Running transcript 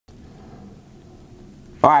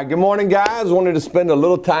All right, good morning, guys. Wanted to spend a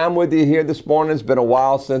little time with you here this morning. It's been a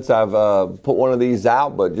while since I've put one of these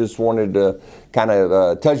out, but just wanted to kind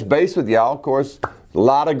of touch base with y'all. Of course, a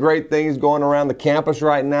lot of great things going around the campus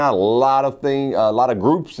right now. A lot of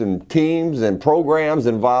groups and teams and programs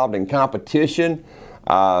involved in competition.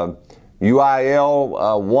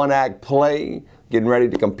 UIL one-act play, getting ready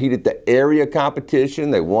to compete at the area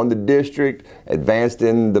competition. They won the district, advanced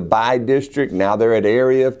in the bi-district. Now they're at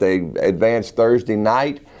area. If they advance Thursday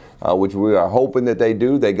night, which we are hoping that they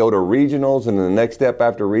do, they go to regionals, and the next step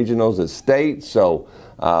after regionals is state. So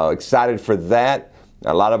excited for that.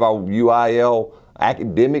 A lot of our UIL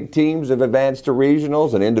academic teams have advanced to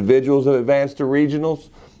regionals, and individuals have advanced to regionals.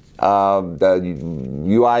 The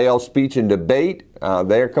UIL speech and debate,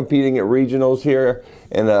 they're competing at regionals here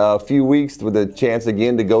in a few weeks with a chance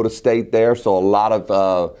again to go to state there. So a lot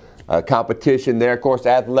of competition there. Of course,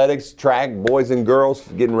 athletics, track, boys and girls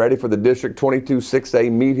getting ready for the District 22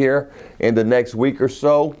 6A meet here in the next week or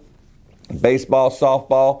so. Baseball,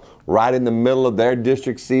 softball, right in the middle of their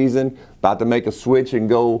district season, about to make a switch and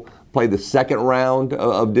go play the second round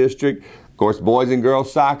of district. Of course, boys and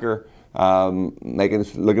girls soccer, looking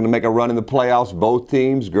to make a run in the playoffs. Both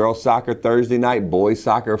teams, girls soccer Thursday night, boys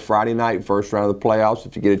soccer Friday night, first round of the playoffs.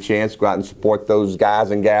 If you get a chance, go out and support those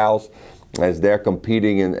guys and gals as they're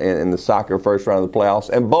competing in the soccer first round of the playoffs.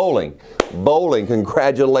 And bowling,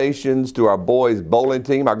 congratulations to our boys bowling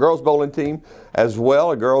team, our girls bowling team as well.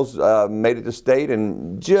 Our girls made it to state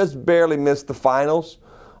and just barely missed the finals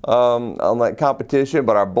on that competition,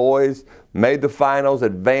 but our boys made the finals,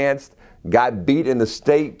 advanced, got beat in the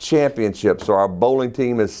state championship. So our bowling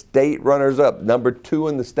team is state runners-up, #2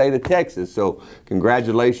 in the state of Texas. So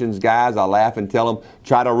congratulations, guys. I laugh and tell them,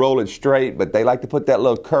 try to roll it straight, but they like to put that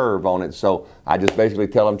little curve on it. So I just basically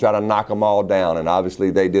tell them, try to knock them all down. And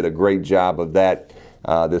obviously they did a great job of that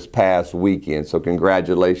this past weekend. So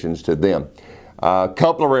congratulations to them. A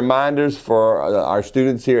couple of reminders for our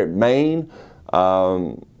students here at Maine.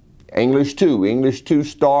 English 2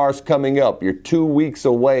 stars coming up. You're 2 weeks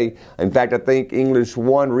away. In fact, I think English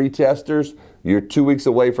 1 retesters, you're 2 weeks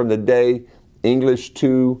away from the day. English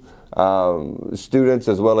 2 students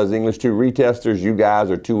as well as English 2 retesters, you guys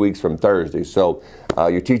are 2 weeks from Thursday. So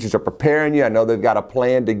your teachers are preparing you. I know they've got a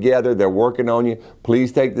plan together. They're working on you.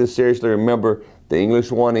 Please take this seriously. Remember, the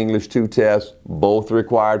English 1, English 2 tests, both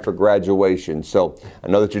required for graduation. So I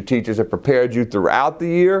know that your teachers have prepared you throughout the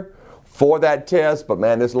year for that test, but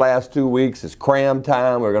man, this last 2 weeks is cram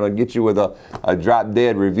time. We're going to get you with a drop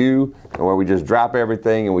dead review where we just drop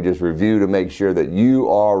everything and we just review to make sure that you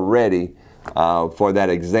are ready for that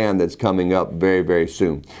exam that's coming up very, very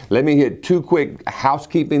soon. Let me hit 2 quick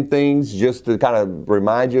housekeeping things just to kind of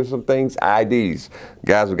remind you of some things. IDs.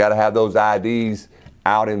 Guys, we've got to have those IDs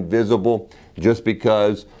out and visible, just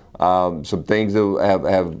because some things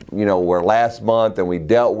have were last month, and we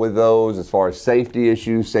dealt with those as far as safety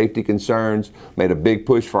issues, safety concerns, made a big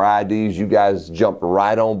push for IDs. You guys jumped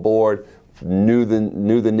right on board, knew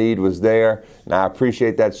the need was there, and I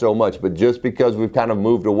appreciate that so much. But just because we've kind of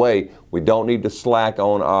moved away, we don't need to slack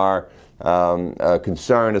on our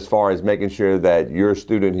concern as far as making sure that you're a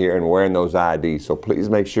student here and wearing those IDs. So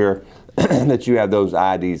please make sure that you have those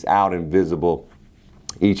IDs out and visible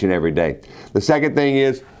each and every day. The second thing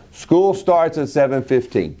is, school starts at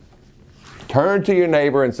 7:15. Turn to your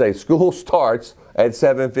neighbor and say, school starts at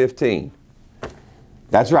 7:15.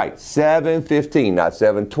 That's right, 7:15, not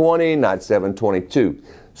 7:20, not 7:22.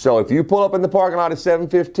 So if you pull up in the parking lot at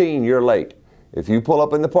 7:15, you're late. If you pull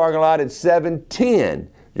up in the parking lot at 7:10,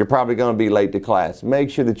 you're probably going to be late to class. Make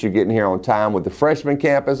sure that you're getting here on time. With the freshman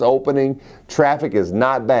campus opening, traffic is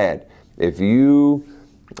not bad. If you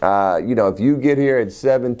if you get here at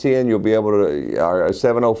 7:10, you'll be able to, or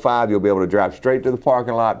 7:05, you'll be able to drive straight to the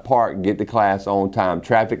parking lot, park, and get to class on time.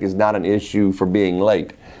 Traffic is not an issue for being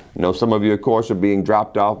late. You know, some of you, of course, are being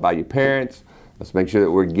dropped off by your parents. Let's make sure that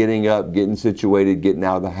we're getting up, getting situated, getting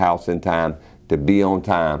out of the house in time to be on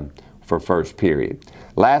time for first period.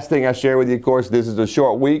 Last thing I share with you, of course, this is a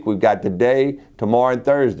short week. We've got today, tomorrow, and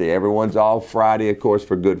Thursday. Everyone's off Friday, of course,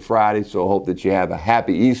 for Good Friday, so I hope that you have a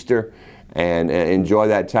happy Easter and enjoy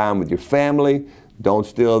that time with your family. Don't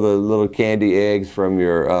steal the little candy eggs from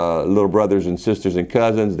your little brothers and sisters and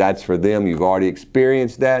cousins. That's for them. You've already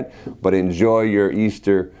experienced that. But enjoy your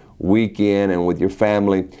Easter weekend and with your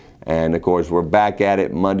family. And, of course, we're back at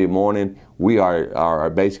it Monday morning. We are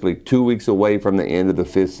basically 2 weeks away from the end of the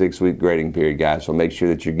 5th, 6-week grading period, guys. So make sure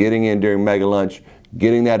that you're getting in during Mega Lunch,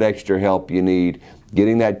 getting that extra help you need,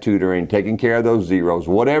 getting that tutoring, taking care of those zeros,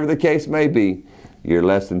 whatever the case may be. You're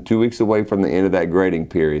less than 2 weeks away from the end of that grading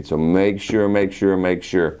period. So make sure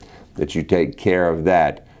that you take care of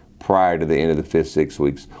that prior to the end of the 5th, 6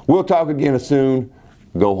 weeks. We'll talk again soon.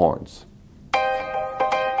 Go Horns.